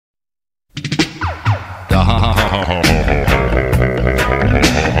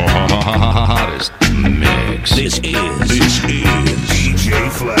Hottest mix. This is DJ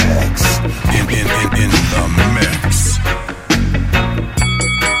Flex in the mix.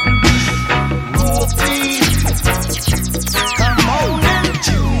 Come on and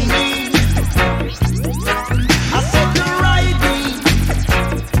tune me. I said to ride me,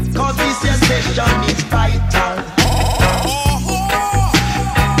 'cause this your session is vital.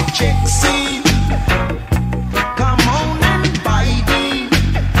 Check scene. Come on and bite me.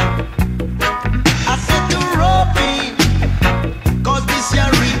 I said to rope me, 'cause this your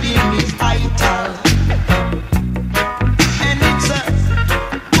rhythm is vital. And it's a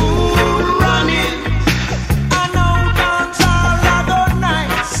cool running. I know dance all other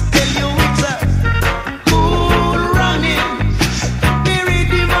nights. Tell you it's a cool running. The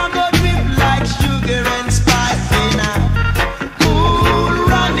rhythm I got whip like sugar and spice in a cool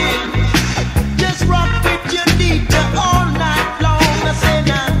running. Just rock with your DJ all night long. I say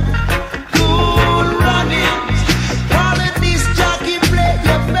now, cool running. While the disc jockey play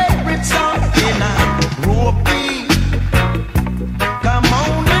your favorite song in a ropey. Come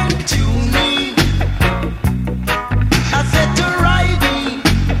on and tune me. I said to ride me,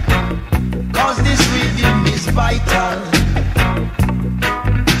 'cause this rhythm is vital.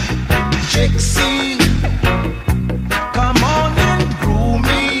 Check scene. Come on and groove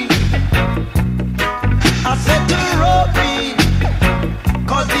me. I said to rope me,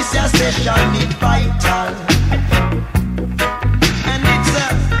 'cause this your session is vital. And it's a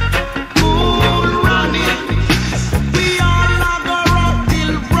cool running. We all are gonna rock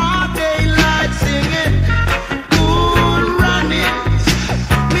till broad daylight singing. Cool running.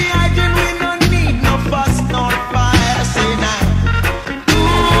 Me hiding, we no need no fuss nor fire. Say now,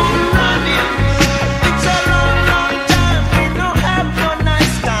 cool running. It's a long, long time. We no have no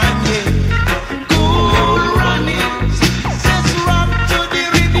nice time, yeah. Cool running. Just rock to the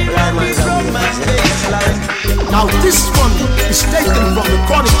rhythm and the drum and bassline. Now this one is taken from the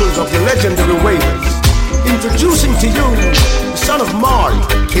chronicles of the legendary Wailers. Introducing to you the son of Mark,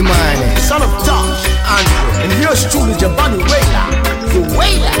 Kimani, son of Josh, Andrew, and here's truly Giovanni Wailer, the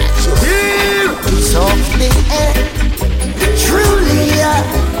Wailers. So here, Softly and truly I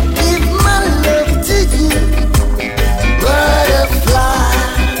give my love to you. Butterfly,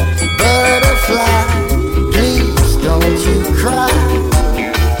 butterfly, please don't you cry.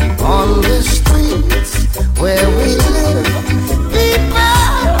 On the streets where we live, people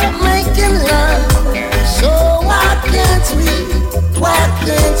are making love. So why can't we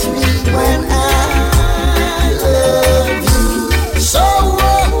when I love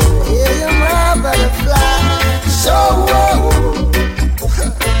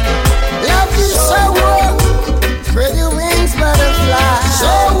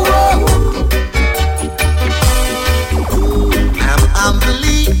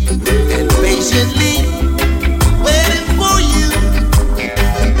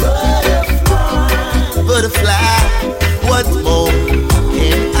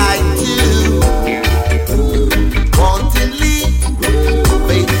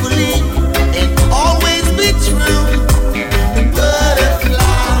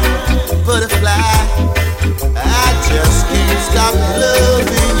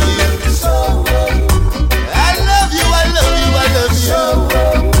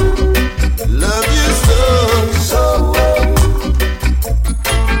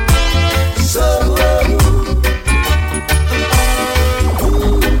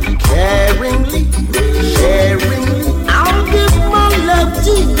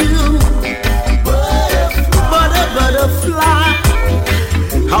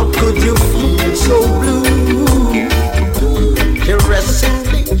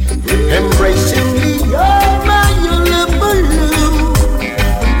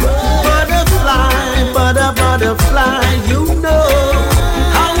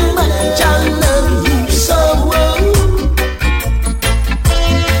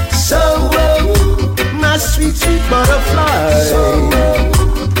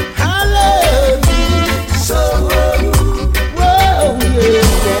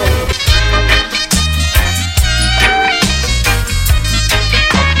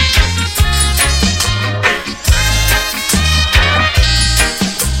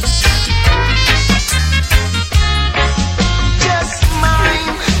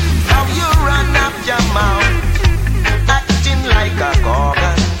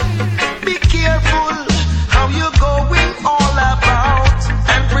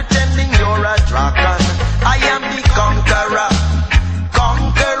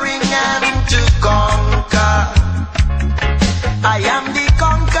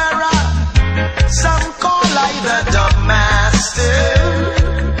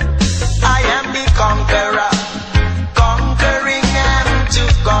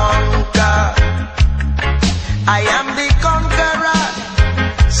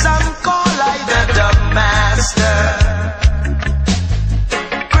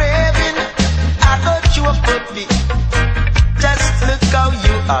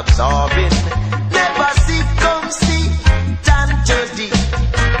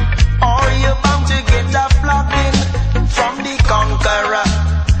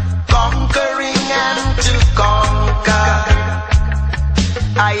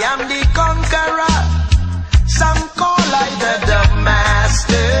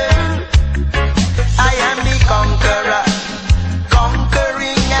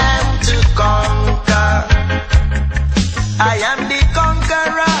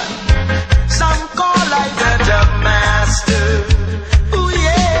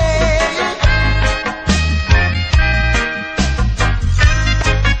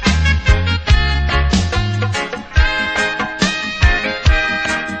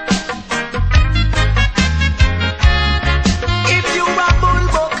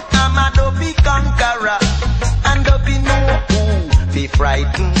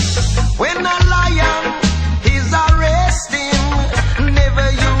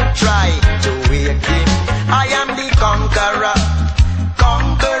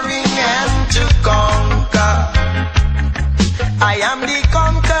am the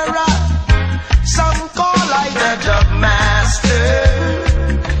conqueror. Some call I the dub master.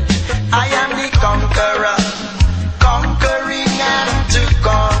 I am the conqueror, conquering and to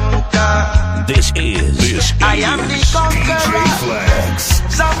conquer. This is I am the conqueror. DJ Flex.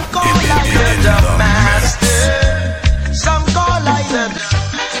 Some call I the dub master. Some call I the dub.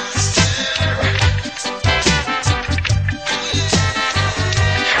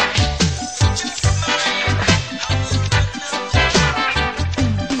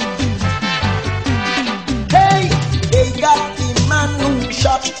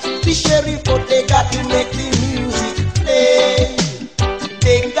 The sheriff, but they got to make the music play.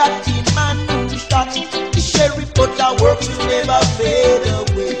 They got the man who shot the sheriff, but our works will never fade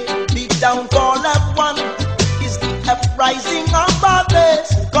away. The down call of one is the uprising of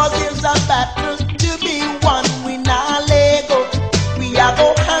others. Cause there's a battle to be won. We not let go. We are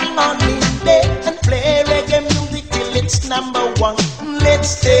go hang on in there and play reggae music till it's number one. Let's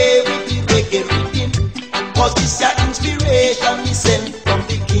stay with the reggae rhythm. Cause this is inspiration we send from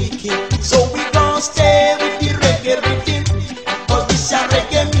the king. So we gon' stay with the reggae rhythm. Cause this is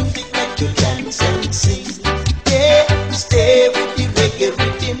reggae music make you dance and sing. Yeah, stay with the reggae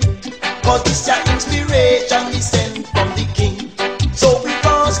rhythm. Cause this is inspiration we send from the king. So we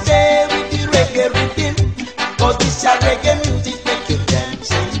gon' stay with the reggae rhythm. Cause this is reggae music make you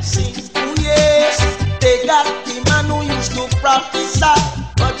dance and sing. Oh yes, they got the man who used to prophesy,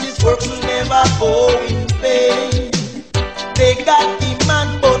 but his works will never go in vain. They got the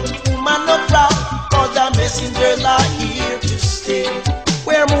man, but woman not proud, cause the messengers are here to stay.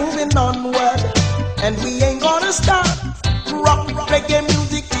 We're moving onward, and we ain't gonna stop. Rock reggae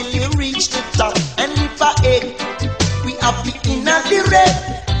music till you reach the top. And if I egg, we have the inner the red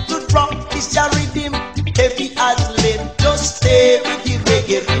to drop this rhythm, heavy as lead. Just stay with the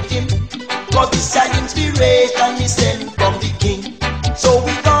reggae rhythm, cause this is inspiration we send from the king. So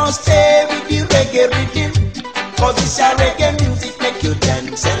we gon' stay with the reggae rhythm, cause this is reggae music make you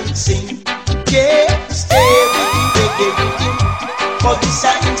dance and sing. Yeah, stay with the reggae rhythm, cause this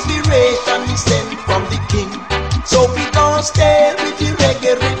is inspiration we send from the king. So we gon' stay with the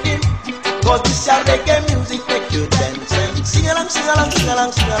reggae rhythm, cause this is reggae music make you dance and sing along, sing along, sing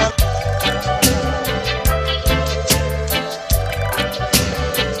along, sing along.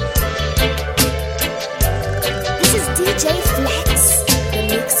 This is DJ Flex, the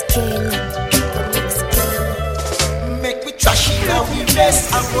Mix King. Trash it now we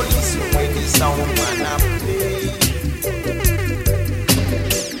best and go listen when the sound man a play.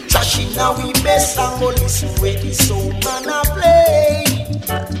 Trash it now we best and go listen when the sound man a play.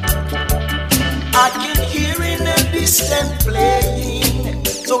 I can hear in a distant playing,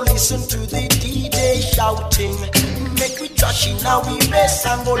 so listen to the DJ shouting. Make we trash it now we best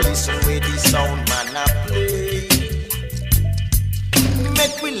and go listen when the sound man a play.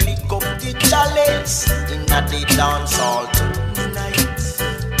 Make we lick up the chalice in a the dance hall tonight.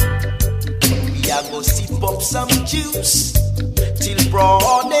 We a go sip up some juice till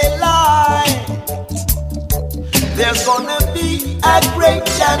broad daylight. There's gonna be a great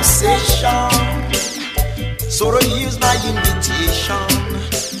jam session, so here's my invitation.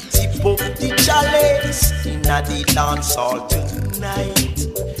 Sip up the chalice in a the dance hall tonight.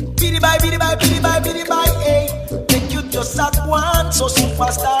 Biddy bye, biddy bye, biddy bye, biddy bye, hey. Just at one, so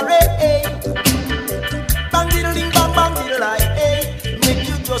superstar, hey. Bang diddle ding, bang bang diddle like, hey. Make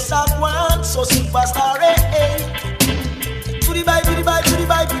you just at one, so superstar, hey. Goodie bye, goodie bye, goodie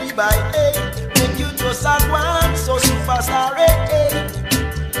bye, goodie bye, hey. Make you just at one, so superstar, hey.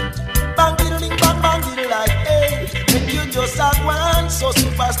 Bang diddle ding, bang bang diddle like, hey. Make you just at one, so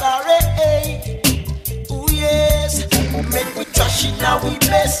superstar, hey. Oh yes, make we trash it now we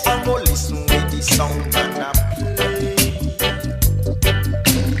best and go listen with the sound and a play.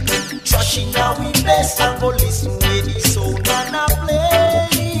 Trashing now we best and go listen with the sound and a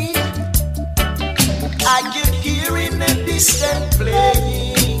play. I can hear in a distant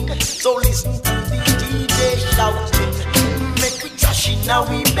playing, so listen to the DJ shouting. Make we trashing now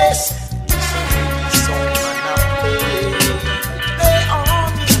we best listen with the sound and a play. Play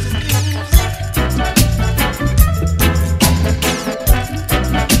on the music.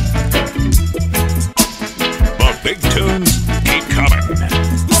 The big tunes keep coming.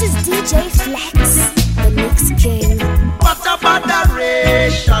 This is DJ Flex, the Mix King. What a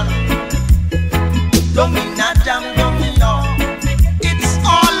moderation? Don't mean a damn dummy law. It's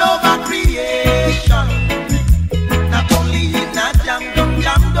all over creation. Not only in a damn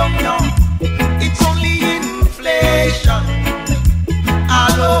dumb law.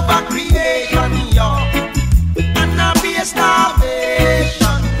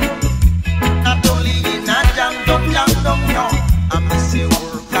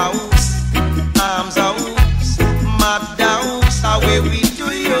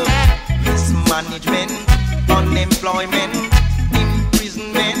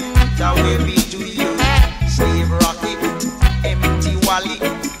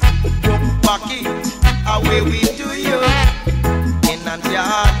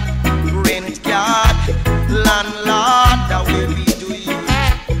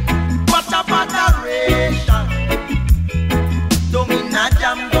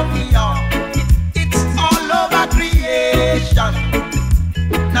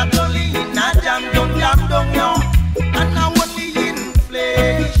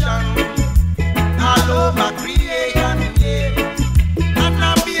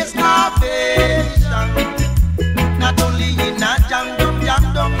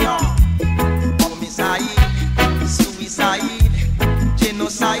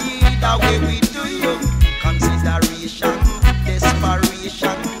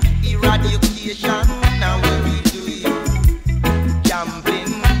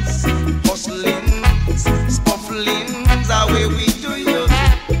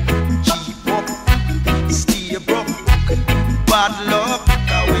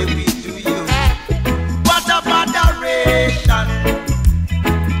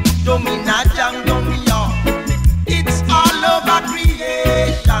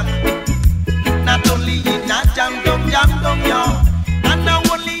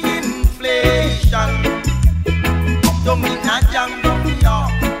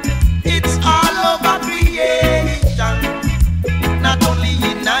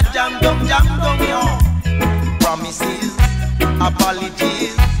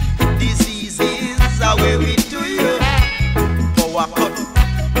 Apologies, diseases are where we do you. Power cut,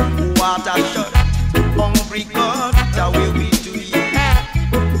 water shut, hungry God, are where we do you.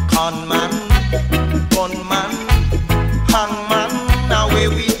 Con man, gunman, hangman, are where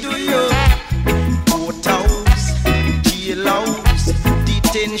we do you. Courthouse, jailhouse,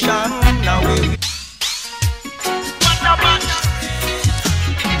 detention, are where we.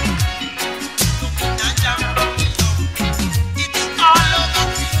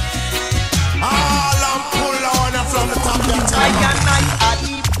 I can I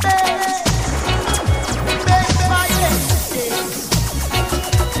the best by days.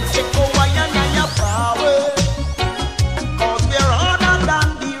 Check over your power, 'cause we're harder than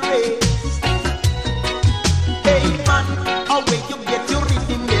the race. Hey man, away you get your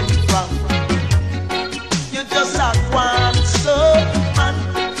rhythm them from. You just a one soul man,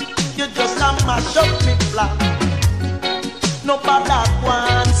 you just a mash up me plan. Nobody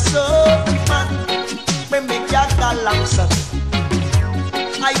one soul man, me make ya galang.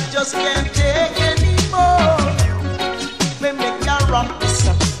 I just can't take anymore. Me make a rock this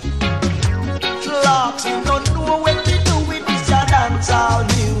up. Locks, you don't know what to do with this your dancehall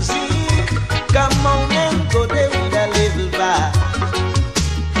music. Come on and go there with a little vibe.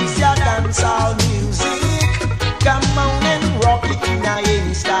 This your dancehall music. Come on and rock it in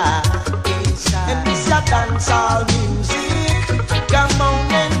a style. And this your dancehall music. Come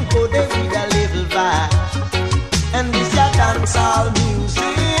on and go there with a little vibe. And this your dancehall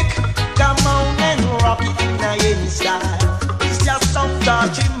music. Come on and rock it in a style. It's just some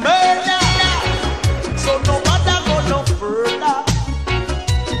dirty murder. So no matter go no further.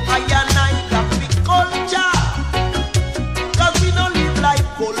 I and I got the culture. 'Cause we don't live like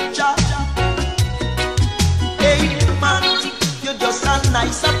culture. Hey man, you just a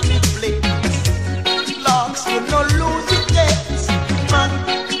nice up the place. Locks, you no lose your days. Man,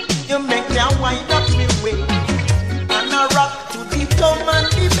 you make me wind up me way. And I rock to the drum and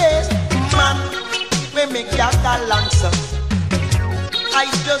the bass. Man, we make ya galang. I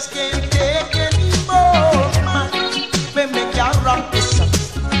just can't take anymore. Man, we make ya rock this up.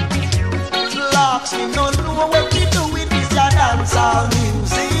 Locks, we don't know what we do with this ya dancehall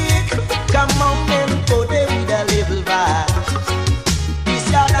music. Come on and go there with a little vibe. This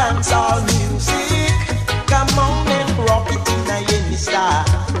ya dancehall music. Come on and rock it in a any style.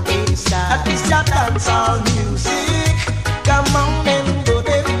 This ya dancehall music. Come on and go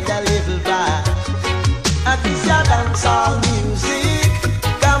there with a little vibe. This ya dancehall music.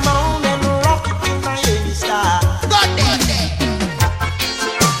 Come on and rock it in a any style.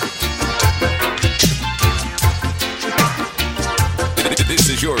 This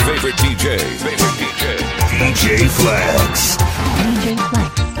is your favorite DJ. DJ Flex. DJ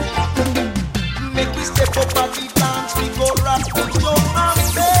Flex. Make we step up at the dance, we go rock the drum and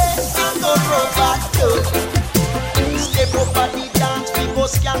bass and go robot too. Step up at the dance, we go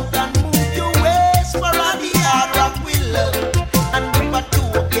skank and move your waist for all the hard rock we love. And never two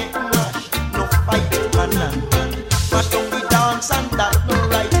get mashed, no fight man and man. Mash down the dance and that no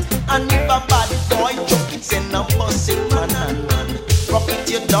right. And if a bad boy joke it, send a bussing man and man. Rock it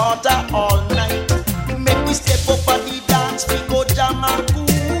your daughter all night. Make we step up at the dance, we go jam and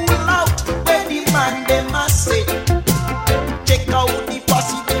cool out. Where the man them a say, check out the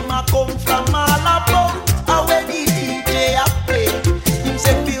posse them a come from all about. And where the DJ a play, him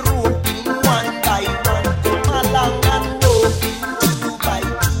say we roping one by one. Come along and roping two by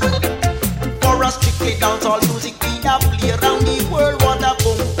two. For us strictly dancehall music we a play around the world. What a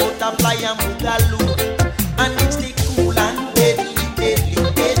boom, butterfly and boogaloo. And it's the cool and deadly, deadly,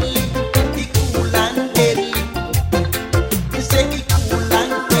 deadly. The cool and deadly. You say the cool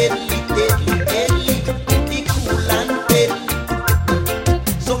and deadly, deadly, deadly. The cool and deadly.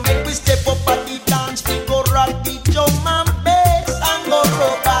 So make we step up at the dance, we go rock the drum and bass and go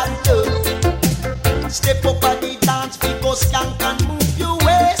robot too. Step up at the dance, we go skank and move your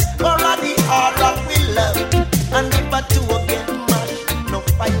waist. For all the hard rock we love. And if a two again mash, no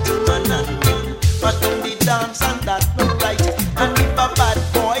fight man and man. Mash down the dance and that no right. And if a bad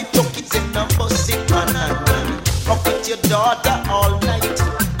boy took it in a bussy man and man. Rock with your daughter all night.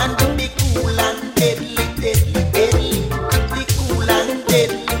 And do the cool and deadly, deadly, deadly. The cool and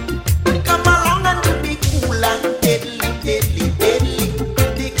deadly. Come along and do the cool and deadly, deadly, deadly.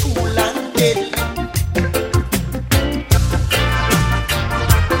 The cool and deadly.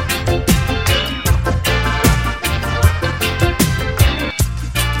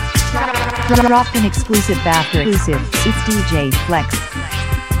 Drop an exclusive after exclusive. It's DJ Flex.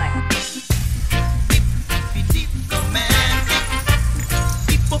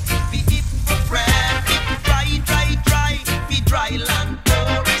 Dry,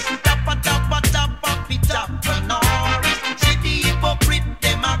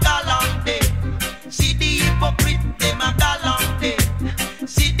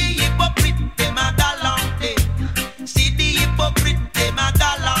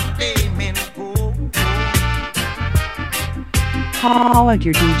 Call out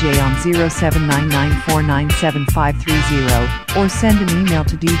your DJ on 0799497530 or send an email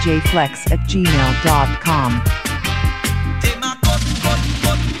to djflex@gmail.com. Them a cut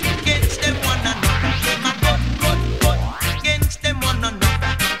against them one another. Them a cut against them one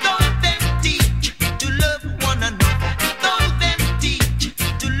another. Don't them teach to love one another. Don't them teach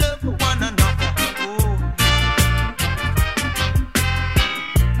to love one another. Oh.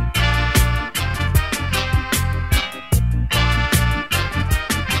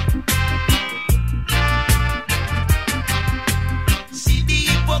 See the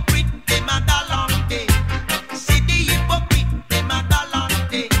hypocrite, them a galante. See the hypocrite, them a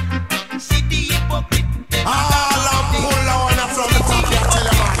galante. See the hypocrite, them a All galante. I'm pull on from the top, you tell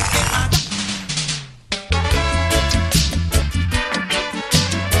you, man.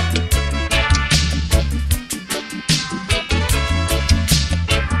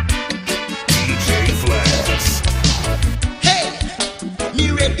 DJ Flex. Hey,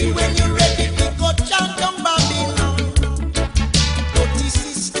 me ready when you ready. We go chant down Babylon. Dirty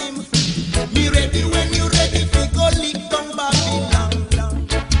system. Me ready when you ready. We go lick down Babylon.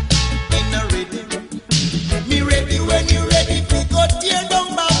 In a ready. Me ready when you ready. We go tear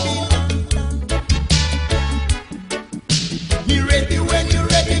down Babylon. Me ready when you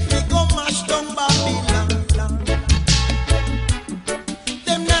ready. We go mash down Babylon.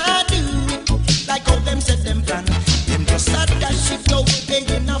 Them nah do it like how them said them plan. Them just a dash it out there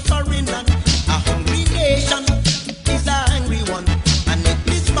in a foreign land. A hungry nation is a angry one, and it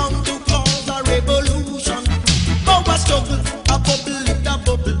is bound to cause a revolution. Power struggle, a bubble, it a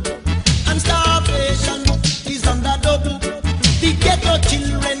bubble, and starvation is under double. The ghetto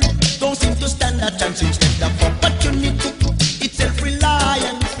children don't seem to stand a chance. Instead of opportunity, it's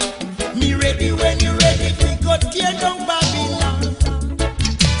self-reliance. Me ready when you ready. We go tear down Babylon.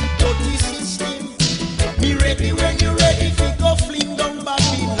 Dirty system. Me ready when you ready. We go fling down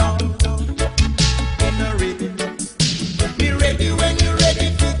Babylon. In a ready. Me ready when you ready.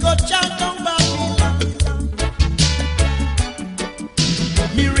 We go chant down Babylon.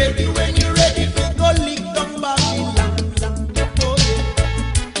 Me ready when you ready. We go lick down Babylon. Oh yeah.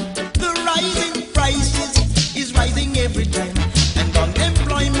 The rising prices is rising every time, and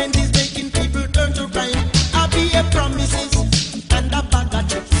unemployment is making people turn to crime. I be a promises and a bag of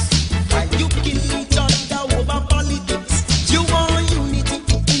tricks. While you kill each other over politics, you want unity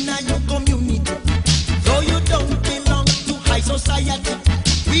in a your community. Though you don't belong to high society,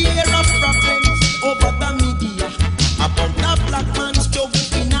 we hear of problems over the media about a black man's struggle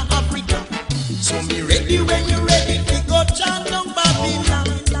in Africa. So me ready when you ready. We go chant down Babylon.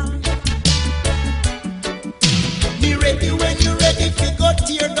 Me ready when you ready. We go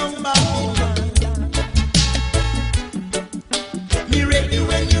tear down Babylon. Me ready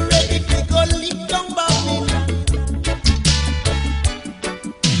when you ready. We go lick down Babylon.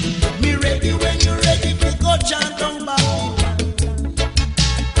 Me ready when you ready. We go chant down Babylon.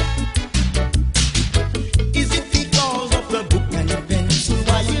 Is it because of the book and pencil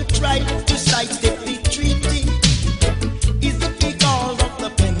why you try to sidestep the treaty? Is it because of the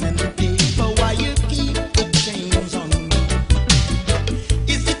pen and paper why you keep the chains on me?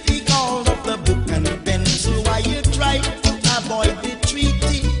 Is it because of the book and pencil why you try to avoid the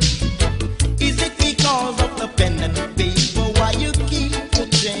treaty? Is it because of the pen and paper why you keep the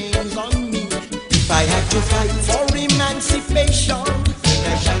chains on me? If I had to fight for emancipation, then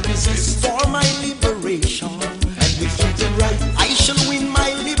I shall resist for my liberation. And with truth and right, I shall win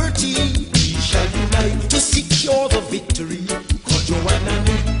my liberty. We shall unite to secure the victory. Kojo and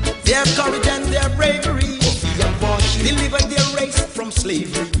Nani, their courage and their bravery, Kofi and Bosch delivered their race from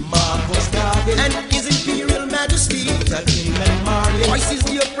slavery. Marcus Garvey and His Imperial Majesty, Luther King and Marley, voices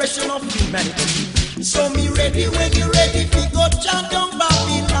the oppression of humanity. So me ready when you ready. We go chant down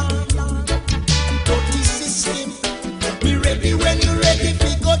Babylon. Dirty system. Me ready when you ready.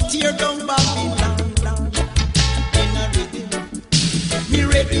 We go tear down Babylon. In a ready. Me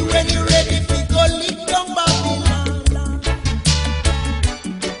ready when you ready. We go lick down Babylon.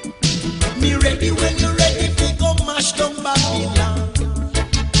 Me ready when you ready. We go mash down Babylon.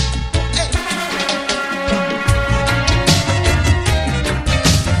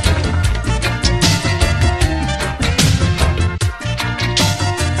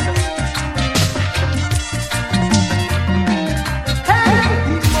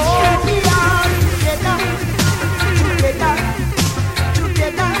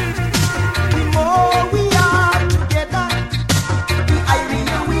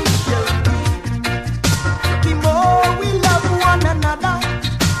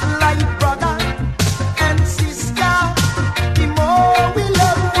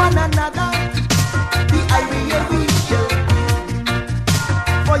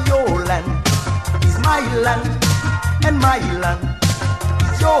 island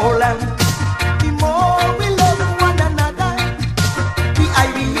is your land. The more we love one another, the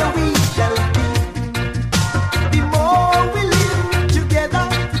happier we shall be. The more we live together,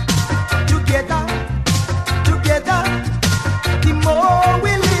 together, together. The more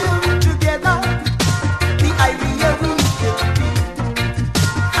we live together, the happier we shall be.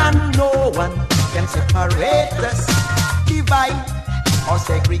 And no one can separate us, divide or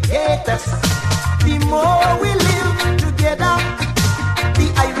segregate us. The more we live together, the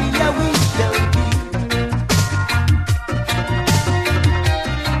happier we shall be.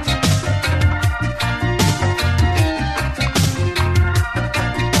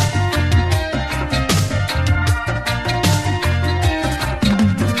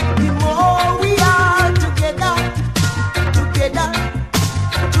 The more we are together, together,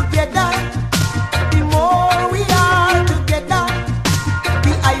 together. The more we are together,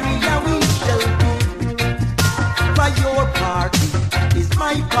 the happier we shall be. For your party is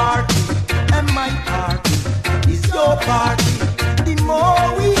my party, and my party is your party. The more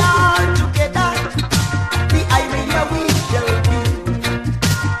we are together, the happier we shall be.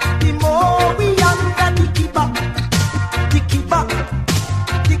 The more we under the keeper, the keeper,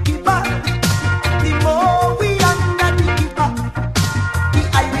 the keeper. The more we under the keeper, the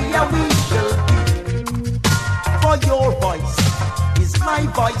happier we shall be. For your voice is my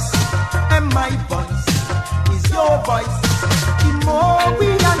voice, and my voice is your voice. The more we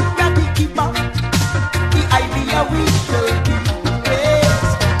under the keeper, the happier we shall be. Yes,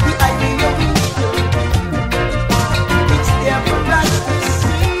 the happier we shall be. It's the everlasting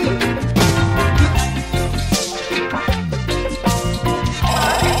sea.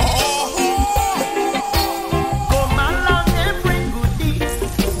 Come along and bring goodies.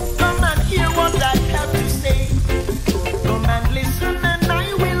 Come and hear what I have to say. Come and listen and I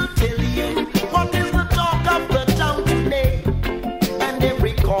will tell you what is the talk of the town today. And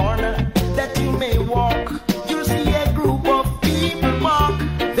every corner that you may walk, you see a group of people walk.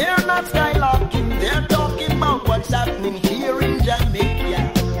 They're not skylarking, they're talking about what's happening here in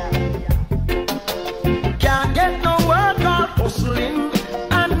Jamaica. Can't get no work or hustling,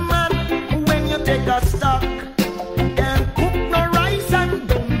 and man, when you take a stock, can't cook no rice and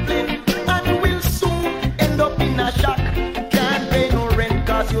dumpling, and will soon end up in a shack. Can't pay no rent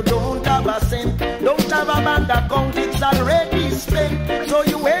cause you don't have a cent, don't have a bank account, it's already spent. So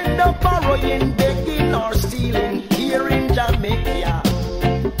you end up borrowing, begging or stealing here in Jamaica.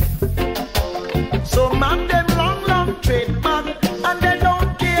 So man, them long trade man, and they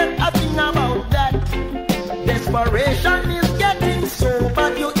don't care a thing about that. Desperation is getting so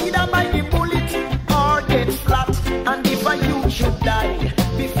bad, you either buy the bullet or get flat. And if a youth should die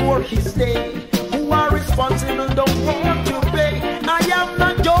before his day, who are responsible don't want to pay. I am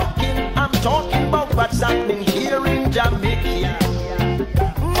not joking, I'm talking about what's happening here in Jamaica.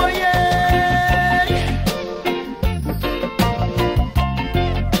 Oh yeah.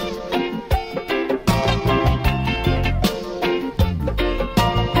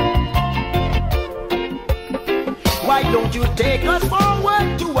 Why don't you take us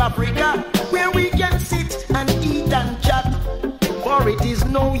forward to Africa, where we can sit and eat and chat? For it is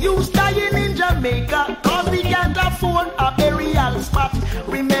no use dying in Jamaica, cause we can't afford a burial spot.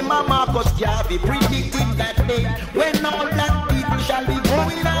 Remember Marcus Garvey predicted that day, when all black people shall be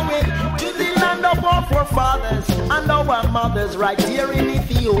going away to the land of our forefathers and our mothers right here in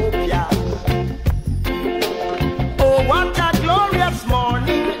Ethiopia. Oh, what a glorious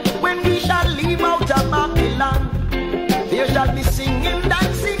morning when we shall leave out of Babylon. There shall be singing,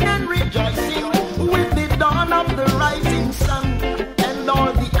 dancing and rejoicing with the dawn of the rising sun. And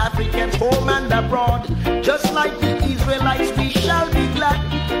all the Africans home and abroad, just like the Israelites, we shall be glad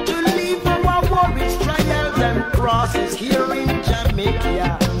to leave our worries, trials and crosses here in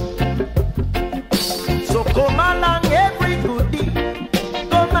Jamaica. So come along every goodie,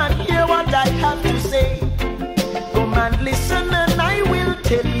 come and hear what I have to say. Come and listen and I will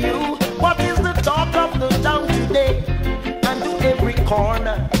tell you what is the talk of the town today. And to every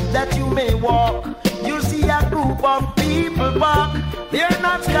corner that you may walk, you see a group of people walk. They're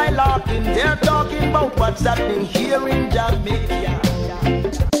not skylarking, they're talking about what's happening here in Jamaica.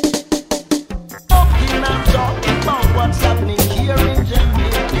 I'm talking about what's happening here in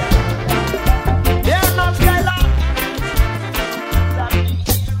Jamaica. They're not skylarking.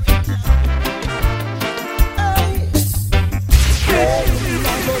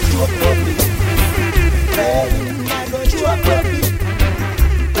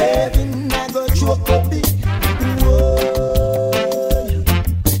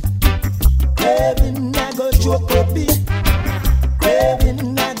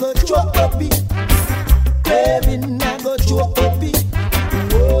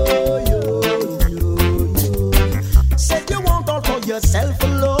 yourself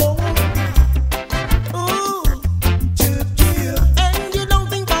alone. Ooh, and you don't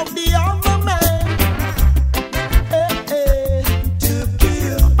think of the other man.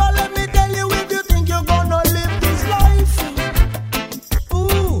 But let me tell you, if you think you're gonna live this life,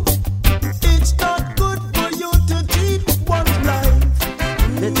 ooh, it's not good for you to cheat one's life.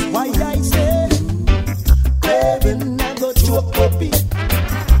 That's why I say, craving I go choke puppy,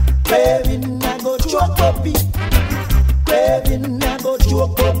 craving I go choke puppy, craving I go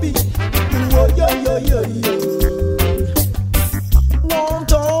choke puppy. Oh yo yo yo yo.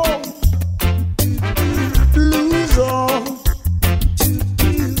 Want all, lose all,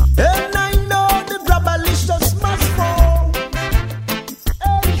 and I know the grabalicious must fall.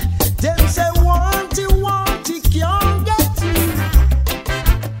 Hey, them say want it, can't get it.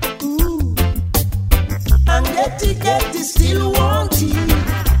 Ooh, and get it, still want it.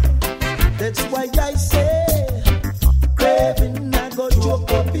 That's why I say, craving I go choke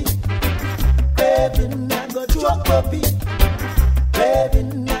puppy, craving I go choke puppy,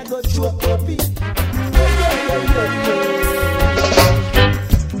 craving I go choke puppy.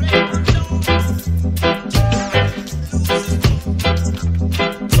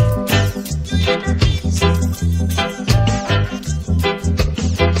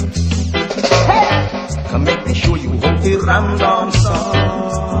 Come make me show you how the ram dance song.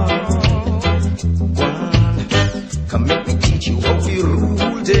 Come make me teach you how to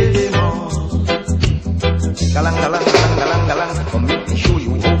rule them all. Galang, galang, galang, galang, galang. Come make me show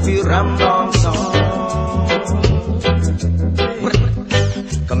you how to ram dance song.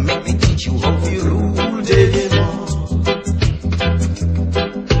 Come make me teach you how to rule them all.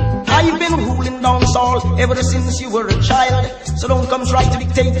 I've been ruling dancehall ever since you were a child. So don't come try to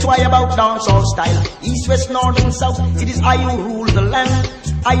dictate why about dancehall style. East, west, north and south, it is I who rule the land.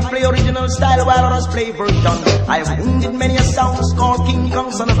 I play original style while others play version. I have wounded many a sound called King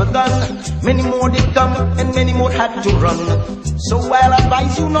Kong, son of a gun. Many more did come and many more had to run. So while I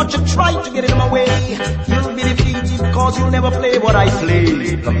advise you not to try to get in my way, you'll be defeated cause you'll never play what I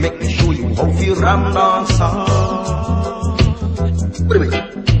play. Come make me show you how to ram dance song.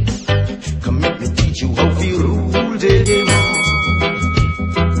 Come make me teach you how to rule the game.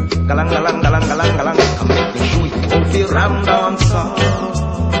 Galang, galang, galang, galang, galang. Come make me show you how to ram dance song.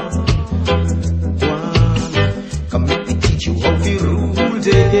 Come make me teach you how to rule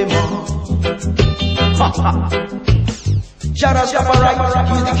the game. Jara Rastafari,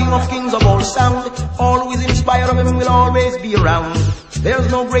 he's the king of kings of all sound. Always inspired of him will always be around. There's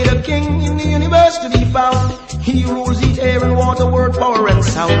no greater king in the universe to be found. He rules each air and water, word, power and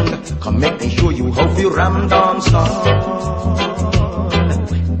sound. Come make me show you how to ram dance song.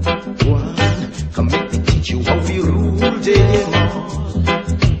 Come make me teach you how to rule the game.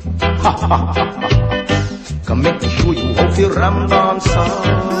 Come make me show you how to ram dance song.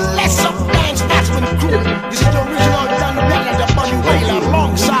 Let's up dance, that's when crew. This is the original Don Bella, the Bunny Wailer,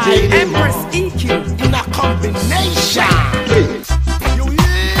 alongside Empress EQ in a combination. You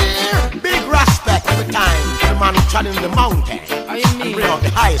hear? Big respect every time the man treading the mountain. And bring out the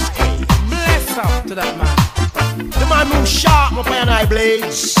highest grade. Bless up to that man. The man who sharp up iron eye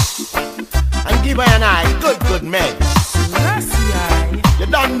blades and give iron eye good meds. You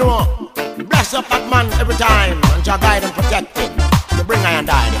don't know. Bless up that man every time and you guide and protect him. You bring iron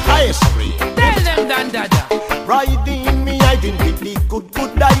eye the highest grade. Tell them Dan Dada. Riding me, I didn't with the good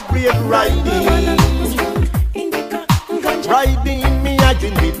high grade riding. Riding me, I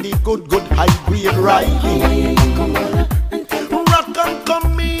didn't with the good high grade riding. Rock and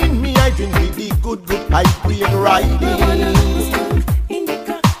come in me, I didn't with the good high grade riding.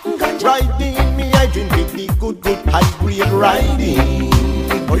 Riding me, I didn't with the good high grade riding.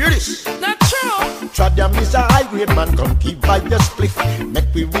 Oh, hear this? Not true. Tradiam is a high grade man, come keep by your spliff.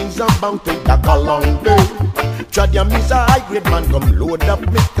 Make we wings and bound to that along day. Tradiam is a high grade man, come load up,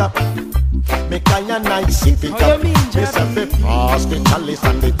 make up. Make I a nice sip it up. Miss a bit pass the chalice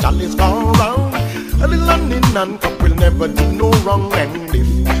and the chalice go round. A little London and cup will never do no wrong. And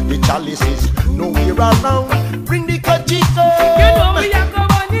if the chalice is nowhere around, bring the kachiko. You know we have to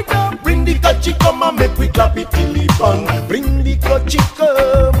run it up. Bring the kachiko, ma make we clap it till it burn. Bring the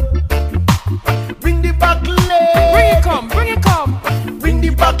kachiko. Bring the back leg. Bring it come, bring it come. Bring the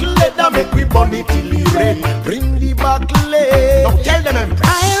back leg, that make we burn it till it red. Bring the back leg. Now tell them Empress.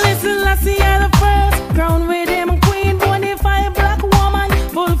 I listen, I see the first crown with him queen, bonafide black woman,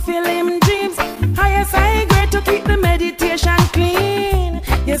 fulfill him dreams. Highest high grade to keep the meditation clean.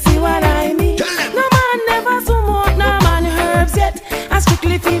 You see what I mean? No man never smoke, no man herbs yet. And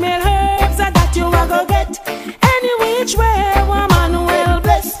strictly female herbs are that you are go get. Any which way woman will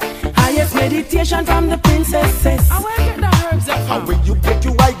bless. Highest meditation. meditation from the princesses. I will get the herbs up. How will you get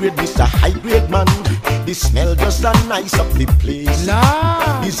you high grade, Mr. High Grade man? The smell just a nice up the place.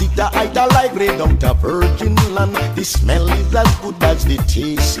 Nah. Is it a idle high grade out of virgin land? The smell is as good as the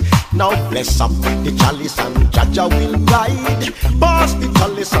taste. Now bless up the chalice and Jaja will guide. Pass the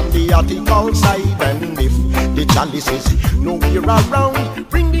chalice on the attic outside. And if the chalice is nowhere around,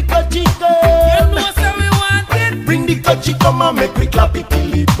 bring the kachika. You know so we want it. Bring the kachika, ma make we clap it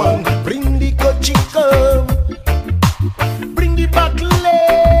till it bang. Bring the kachika. Bring the back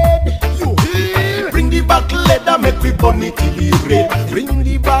lead. You hear? Bring the back lead and make we burn it till it red. Bring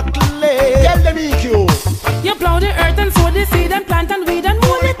the back lead. Tell them EQ. You plow the earth and sow the seed and plant and weed and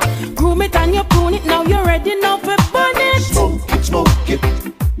moon it. Groom it and you prune it. Now you're ready now for burn it. Smoke it, smoke it.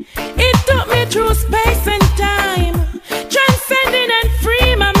 It took me through space and time, transcending and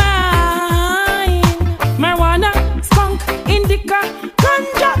free my mind. Marijuana, skunk, indica,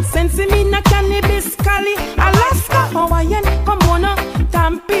 ganja, sensimina, cannabis, Cali, Alaska, Hawaiian, Pomona,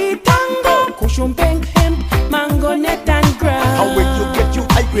 Tampi, Tango, Kushumpeng, hemp, mango, net and grass. How will you get you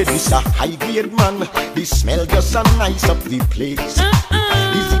high grade, Mr. High Grade man? The smell just a nice up the place.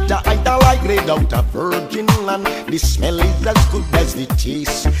 Is it a idle high grade out of virgin land? The smell is as good as the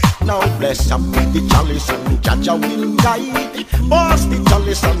taste. Now bless up the chalice and Jaja will guide. Pass the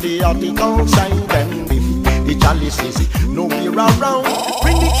chalice on the attic outside. And if the chalice is nowhere around,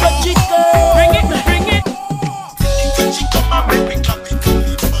 bring the kachika. Bring it, bring it. Kachika, ma make me clap it till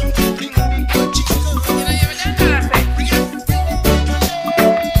it bang. Bring the kachika.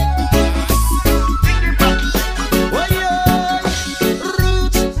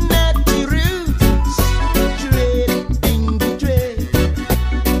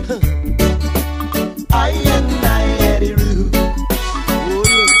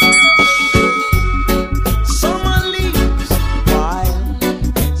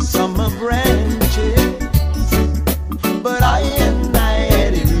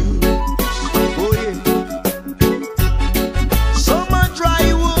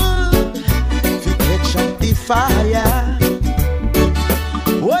 Fire.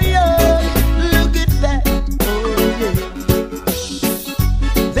 Oh yeah, look at that. Oh yeah.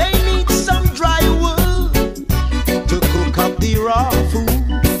 They need some dry wood to cook up the raw food.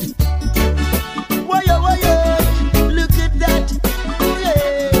 Oh yeah, look at that. Oh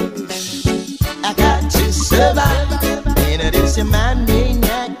yeah. I got to survive in this man-made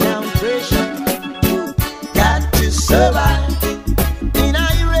knockdown pressure. Got to survive.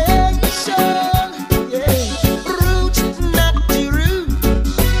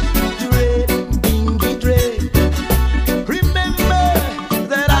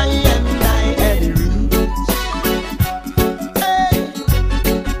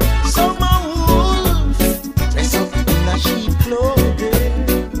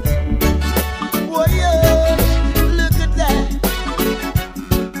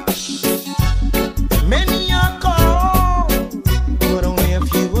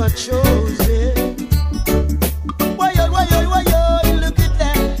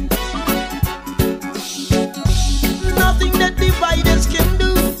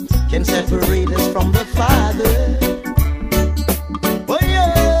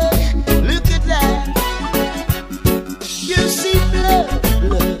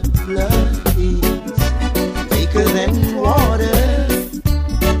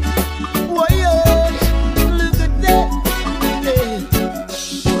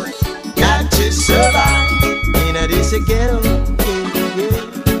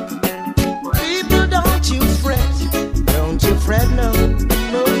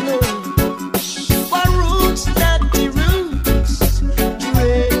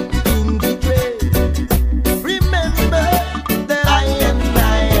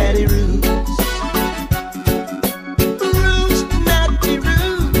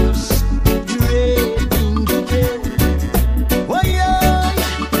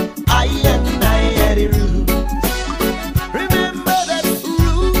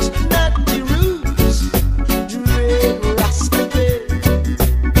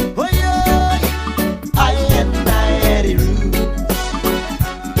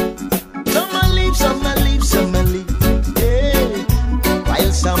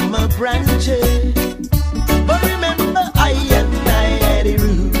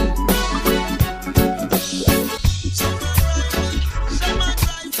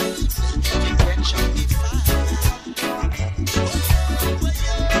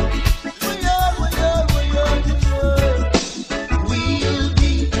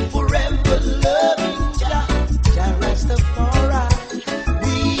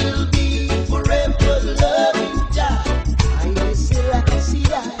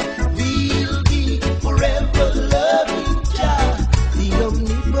 We'll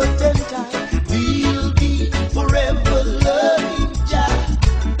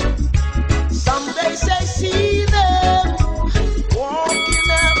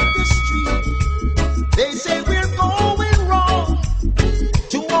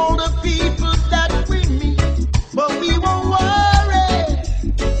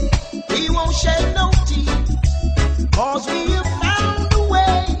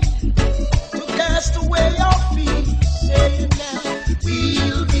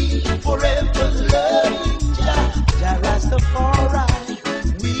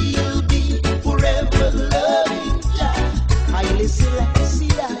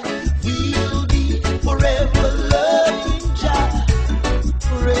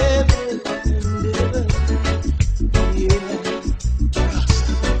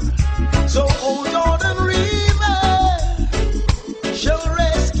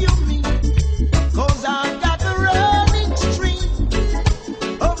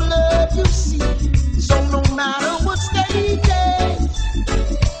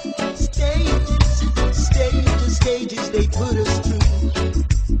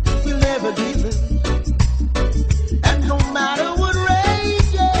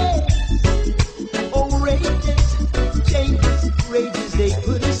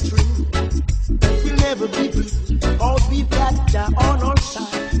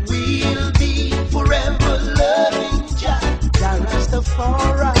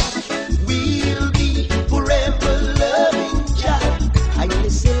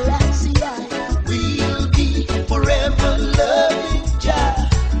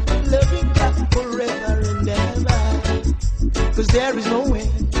there is no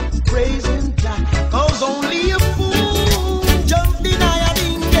end. Praising God, 'cause only a fool jumped in higher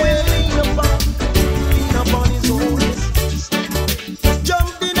than lean upon his holy feet.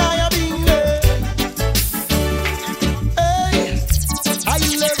 Jumped in higher than hey, I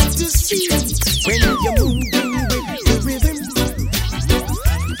love to see when you're moving with the rhythm,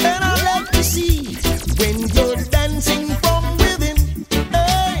 and I like to see when you're dancing from within.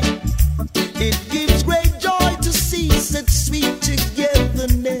 Hey, it gives great joy to see such sweet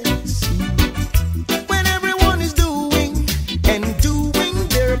togetherness. When everyone is doing and doing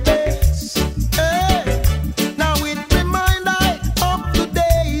their best. Hey, now it reminds I of the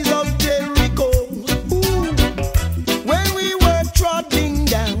days of Jericho. Ooh, when we were trotting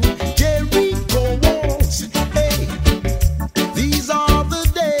down Jericho walls. Hey, these are the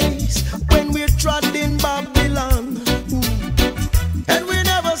days when we're trotting Babylon. Ooh, and we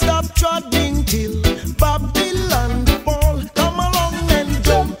never stop trotting till Babylon fall. Come along and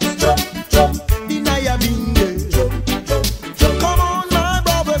jump, jump, jump, deny being there. Come on, my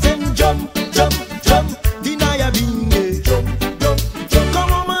brothers, and jump, jump, jump, deny being there.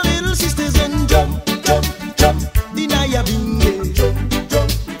 Come on, my little sisters, and jump, jump, jump, deny being there.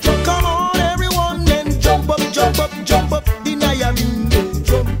 Come on, everyone, and jump up, jump up, jump up, deny being there.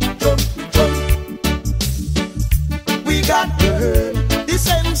 We got the herb, the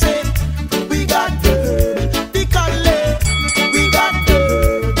sensei. We got the herb, the Kale. We got the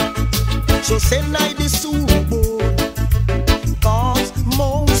herb. So send I the Surubo. 'Cause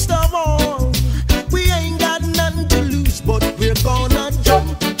most of all, we ain't got none to lose, but we're gonna jump,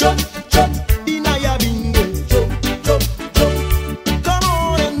 jump, jump, deny a bingo. Jump, jump, jump. Come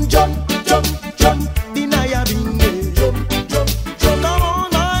on and jump, jump, jump, deny a bingo. Jump, jump, jump. Come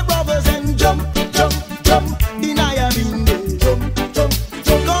on, my brothers, and jump, jump, jump, deny a bingo. Jump, jump,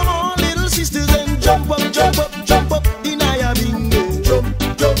 jump. Come on, little sisters, and jump up, jump up, jump up, deny a bingo. Jump,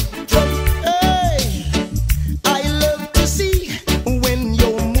 jump, jump. Hey, I love to see when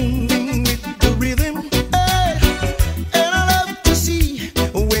you're moving with the rhythm. Hey, and I love to see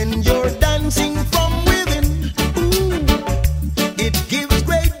when you're dancing from within. Ooh, it gives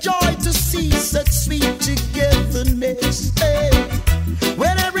great joy to see such sweet togetherness. Hey,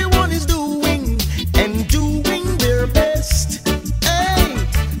 when everyone is doing and doing their best. Hey,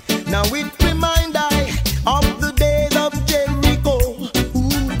 now it reminds I of the days of Jericho.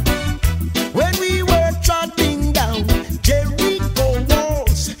 Ooh, when we were trotting down Jericho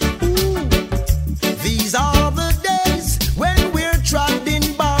walls. Ooh, these are the days when we're trotting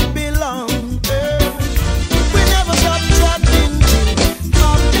Babylon. Hey, we never stop trotting till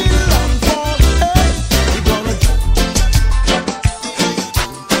Babylon fall. Hey, we're gonna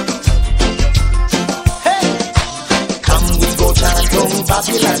hey, come we go chant down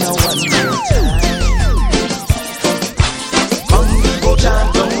Babylon one more time. Come we go chant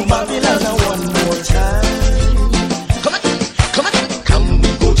down Babylon one more time. Come on, come on, come we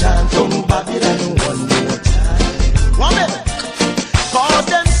go chant down Babylon one more time. One minute, cause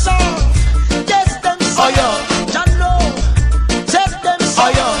them song, yes them song. Oh yeah, Jah know, take them song. Oh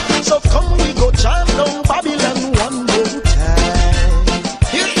yeah, so come we go chant down Babylon one more time.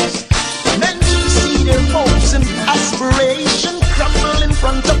 Here it is. Men to see their hopes and aspiration crumble in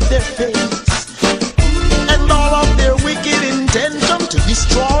front of their face, and all of their wicked intention to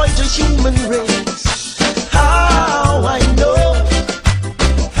destroy the human race. How I know,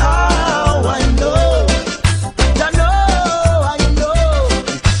 how I know, I know.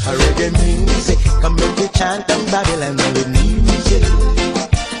 A reggae music, come make we chant on Babylon with music.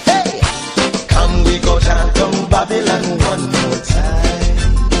 Hey, come we go chant on Babylon one more time.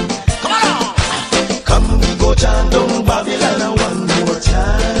 Come on, come we go chant on Babylon one more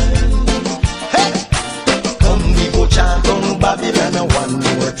time. Hey, come we go chant on Babylon one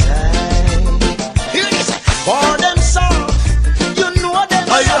more time. Here it is. For them song, you know them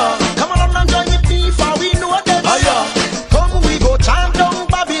song. Come on and join me for we know them song. Come we go chant on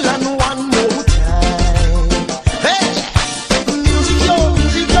Babylon one more time. Hey, music yo,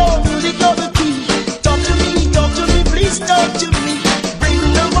 music yo, music yo, the key. Talk to me, please talk to me. Bring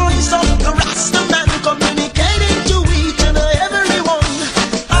the voice of the Rasta man, communicating to each and everyone.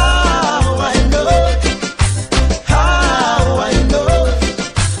 How I know, how I know.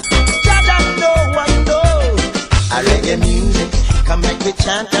 Jah know, I know. A reggae music, come make we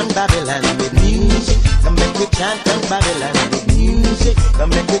chant on Babylon with music. Come make we chant on Babylon with music. Come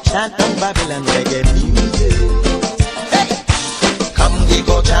make we chant on Babylon reggae music. Hey, come we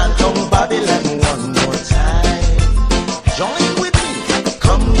go chant on Babylon one more time. Join with me.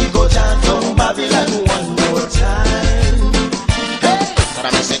 Come we go chant on Babylon one more time. Hey, but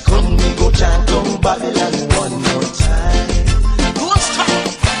I say come we go chant on Babylon one more time.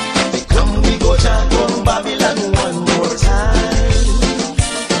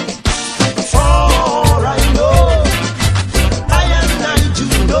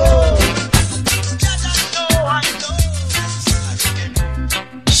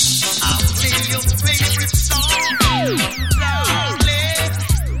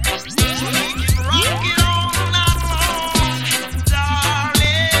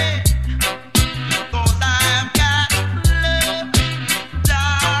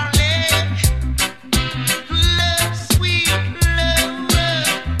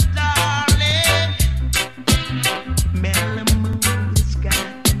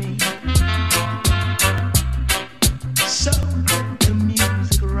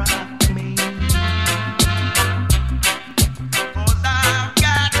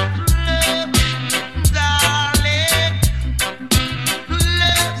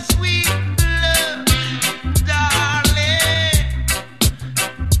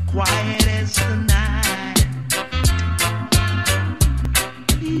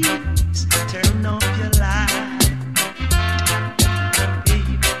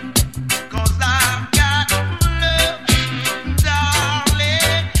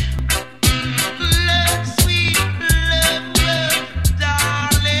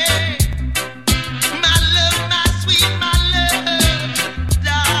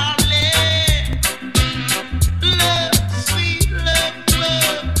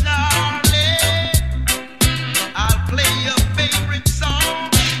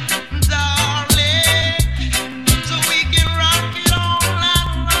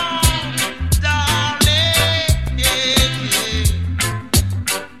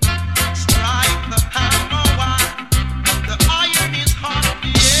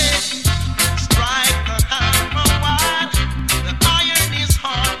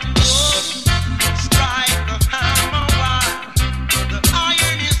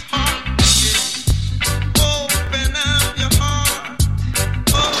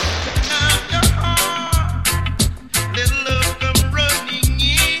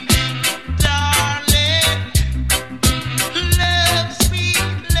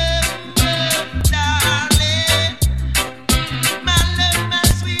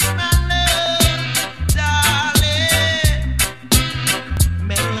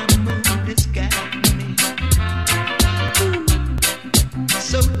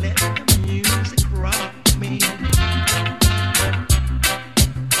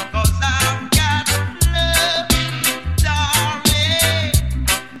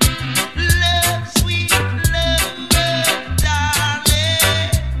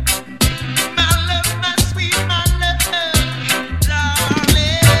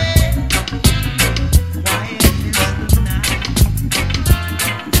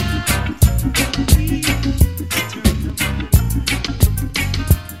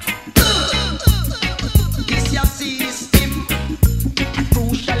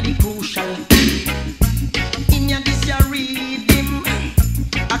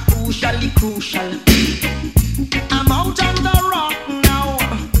 crucial. I'm out on the rock now,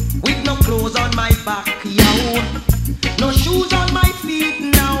 with no clothes on my back, yo. No shoes on my feet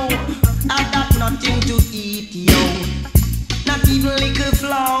now, I've got nothing to eat, yo. Not even little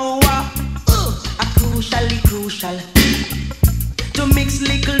flour, a crucial. To mix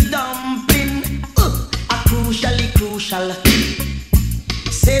little dumpling, a crucial.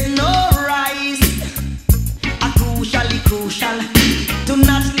 Said no rice, a crucial. To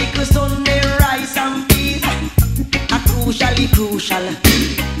not little Sunday rice and peas, a crucial.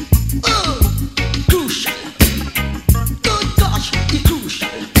 Crucial. Good gosh, it's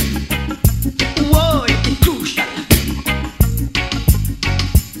crucial. Whoa, it's crucial.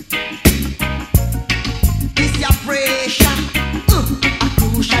 It's your pressure, a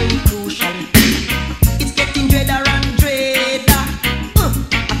crucial. It's getting dreader and dreader,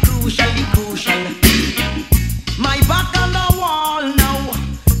 a crucial. My back on the wall now,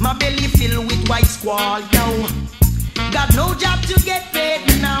 my belly filled with white squall now. Got no job to get paid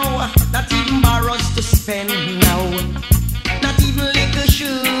now, not even borrows to spend now, not even little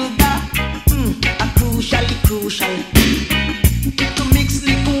sugar, a crucial. To mix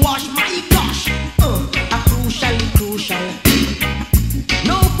little wash, my gosh, a crucial.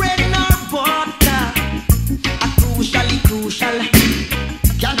 No bread nor butter, a crucial.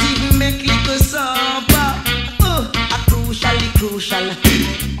 Can't even make little supper, a crucial.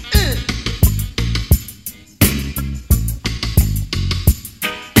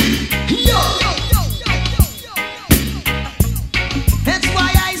 That's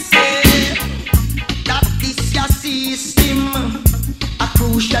why I say that this your system, a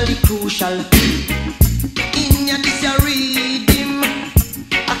crucial. In your this your rhythm,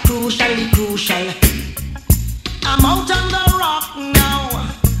 a crucial. I'm out on the rock now,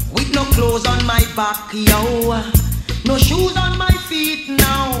 with no clothes on my back, yo. No shoes on my feet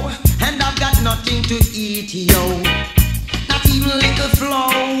now, and I've got nothing to eat, yo. Not even little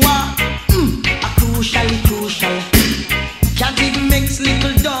flour, a crucial. Can't even mix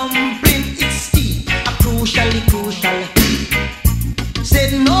little dumpling, it's steep, a crucial.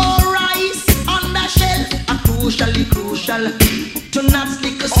 Said no rice on the shelf, a crucial. To not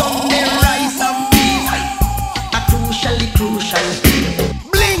stick a Sunday rice and beef, a crucial.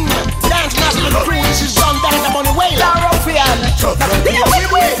 Bling! Dance master the crew, this is John Down, I'm on the way. La Ruffian!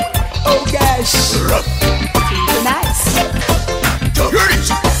 Oh gosh! Nice.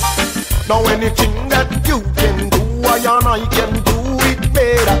 Now anything that you can do, I can do it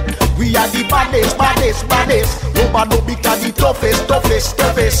better. We are the baddest. Nobody because the toughest.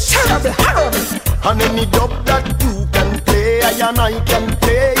 Terrible. And any job that you can play, I can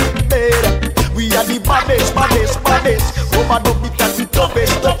play it better. We are the baddest. Nobody because the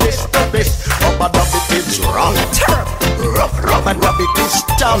toughest. Rubber rabbit is wrong. Terrible. Rubber rabbit is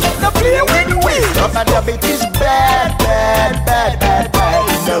tough. Now play with me. Rubber rabbit is bad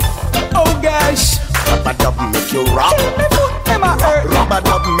enough. Oh gosh. Rubber dub make you rock. Rubber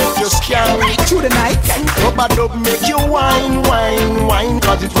dub make you scary through the night. Rubber dub make you wine,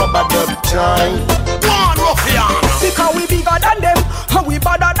 cause it's rubber dub time. One ruffian. Because we bigger than them, and we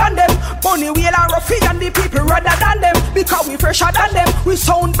badder than them. Bunny wheel and ruffian, the people rather than them. Because we fresher than them, we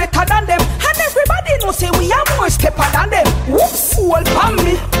sound better than them. And everybody knows say we are more stepper than them. Whoops, hold on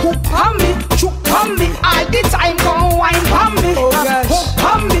me, hook on me, chook on me. All the time come wine on me. Oh gosh. Hook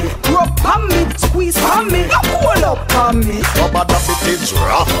on me, rub on me, squeeze on me, pull up on me. Rubber rabbit is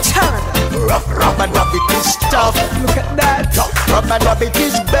rough. Terrible. Rubber rabbit is tough. Look at that. Rubber rabbit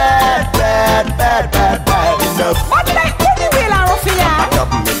is bad enough. But like bunny wheel and ruffian, Rubber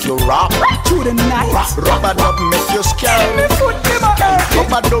dub make you rock. right through the night. Rubber dub make you Give scary. me foot in my earth.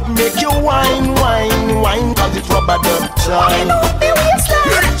 Rubber dub make you wine, cause it's rubber dub time. Me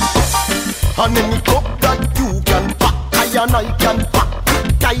waistline. And any cup that you can pack, I can pack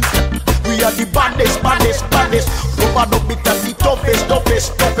it tight. We are the baddest. Rubber dub because the toughest.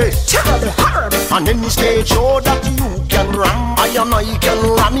 Terrible. And any stage show that you can ram, I can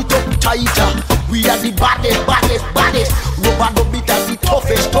ram it up tighter. We are the baddest. Rubber dub because the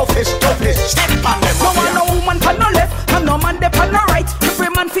toughest. Step on them. No man, no woman pan no left, and no man dey pan no right. Every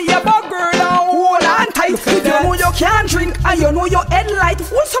man fi a bug girl and hold on tight. If you know you can't drink and you know your headlight,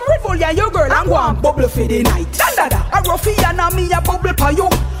 hold some Red Bull and your girl and go and bubble for the night. Da. A ruffian and me a bubble for you.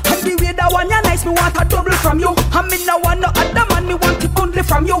 And the way that one you nice, me want a double from you. And me no want no other man, me want it only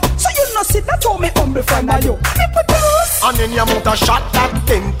from you. So you know see that how me humble from you. And any amount of shot that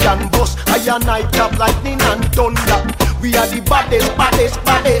them can bust, I clap lightning and thunder. We are the baddest.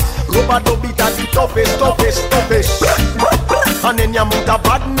 Rubber dub it are the toughest. And any amount of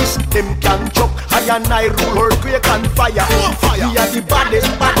badness them can choke. I rule earthquake and fire. We are the baddest.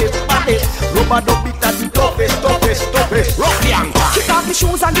 Overdub it at the toughest. Rock the anchor. Kick off my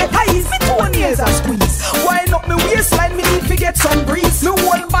shoes and get eyes. Me toenails are squeeze. Wind up my waistline, me need to get some breeze. Me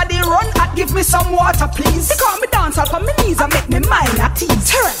whole body run and give me some water, please. They call me dance up on my knees and make me mind at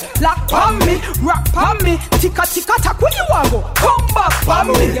ease. Lock pon me, rock pon me, ticka ticka tack. Where you want go? Come back pon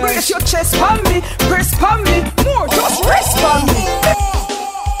me. Brace your chest pon me, press pon me. More, just rest pon me.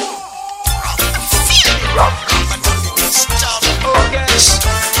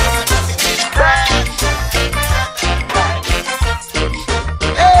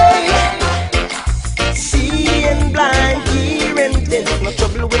 Seeing blind, hearing deaf, no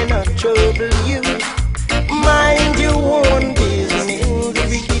trouble when no trouble you. Mind your own business,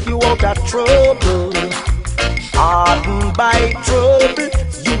 we keep you out of trouble. Hardened by trouble,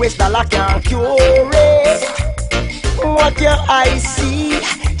 US dollar can't cure it. What your eyes see,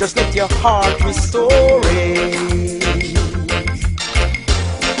 just let your heart restore it.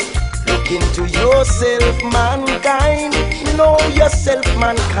 Look into yourself, mankind. Know yourself,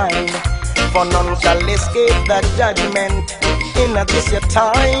 mankind. For none shall escape the judgment in this your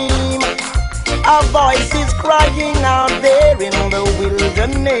time. Our voice is crying out there in the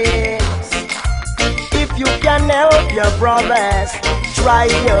wilderness. If you can help your brothers, try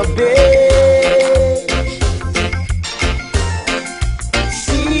your best.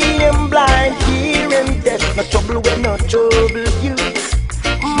 Seeing blind, hearing deaf, no trouble when no trouble you.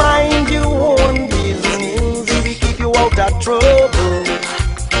 Mind your own business, we keep you out of trouble.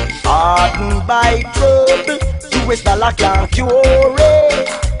 Hardened by trouble, US dollar can't cure it.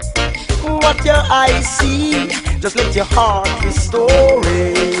 What your eyes see, just let your heart restore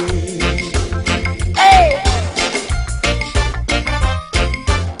it. Hey!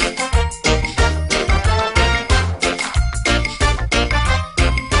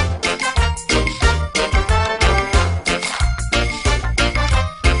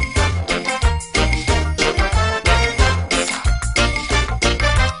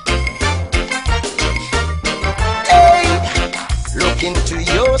 Into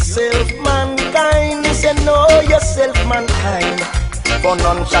yourself, mankind. Say know yourself, mankind. For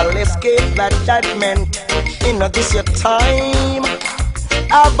none shall escape that judgment in this your time.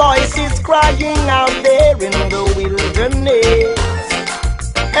 Our voice is crying out there in the wilderness.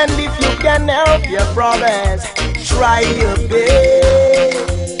 And if you can help your brothers, try your best.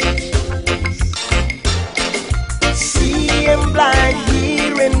 Seeing blind,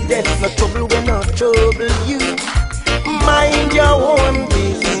 hearing deaf, no trouble when no trouble you. Mind your own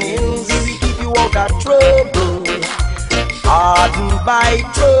business, we keep you out of trouble. Hardened by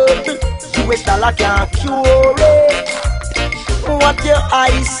trouble, US dollar can't cure it. What your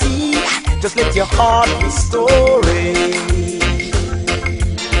eyes see, just let your heart restore it.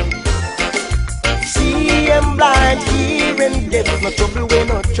 Seeing blind, hearing deaf, no trouble when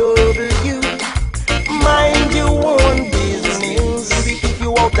no trouble you. Mind your own business, we keep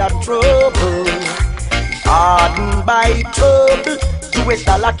you out of trouble. Hardened by trouble, US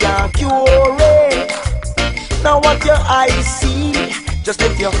dollar can't cure it. Now what your eyes see, just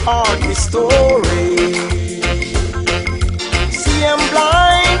let your heart restore it. See I'm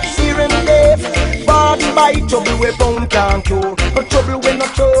blind, hearing deaf, hardened by trouble, we bone can't cure. No trouble when no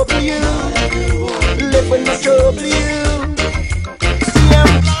trouble you, live when no trouble you. See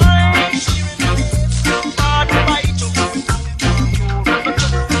I'm blind, hardened by trouble.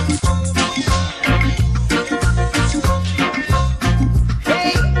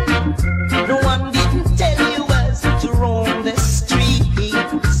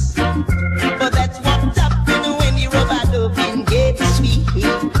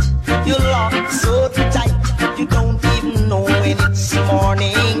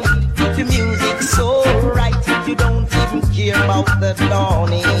 Morning, the music so right, you don't even care about the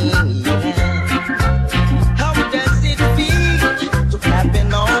dawning. How does it feel to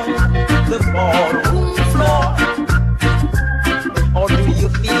happen on the ballroom floor? Or do you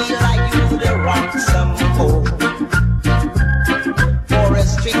feel like you would rock some more? For a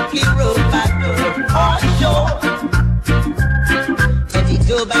strictly robot or show, and it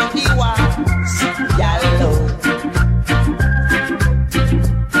go back the walls, yellow.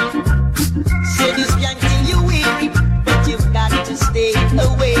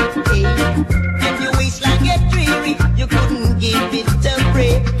 Away, and your waistline get dreary, you couldn't give it a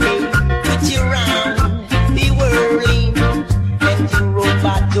break. Put you round, be whirling, and you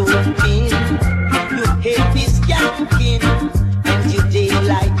robot doping. You head be skanking, and you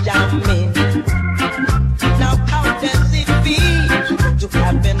daylight jamming. Now how does it feel to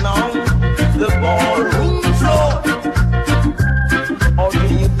happen on the ballroom floor? Or do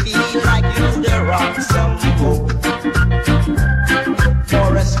you feel like you'd rock some more?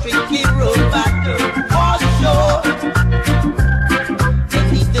 For a strictly robot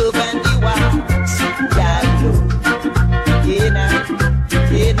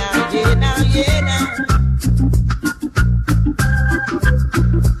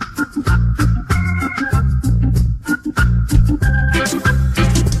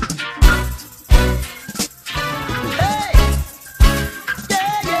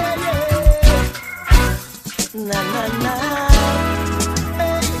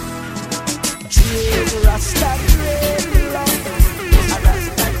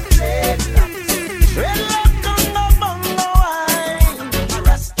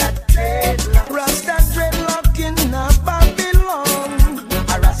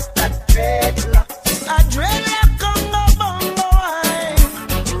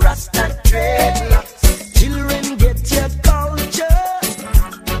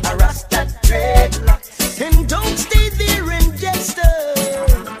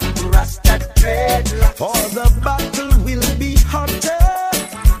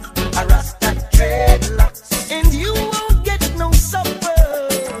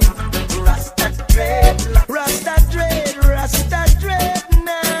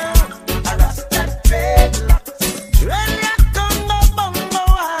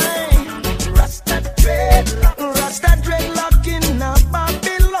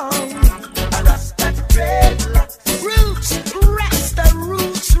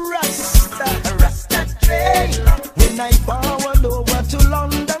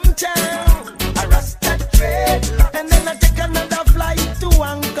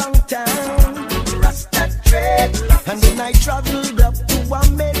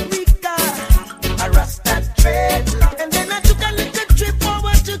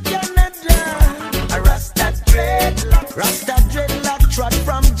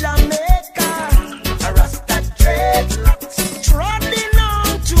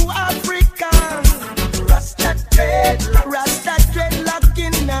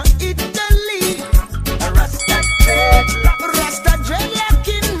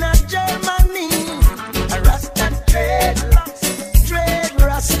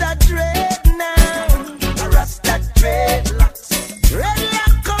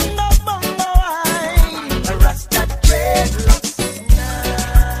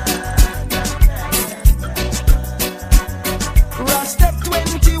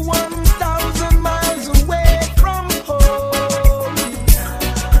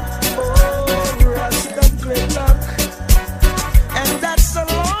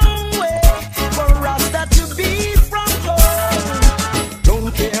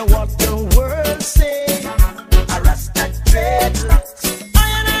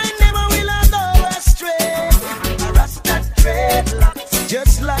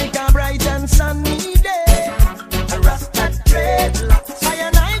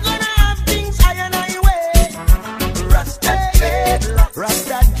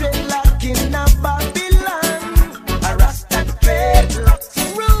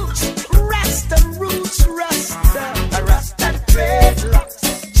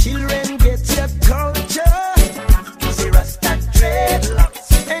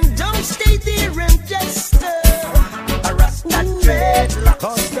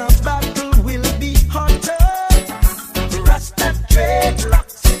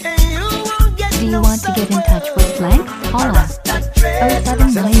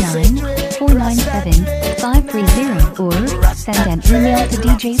send an email to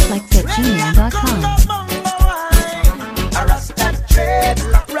djflex@gmail.com.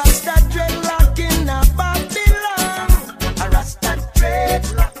 Rasta dreadlock in a Babylon. Rasta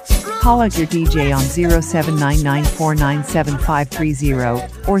dreadlock. Call out your DJ on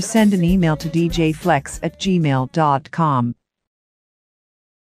 0799497530 or send an email to djflex@gmail.com.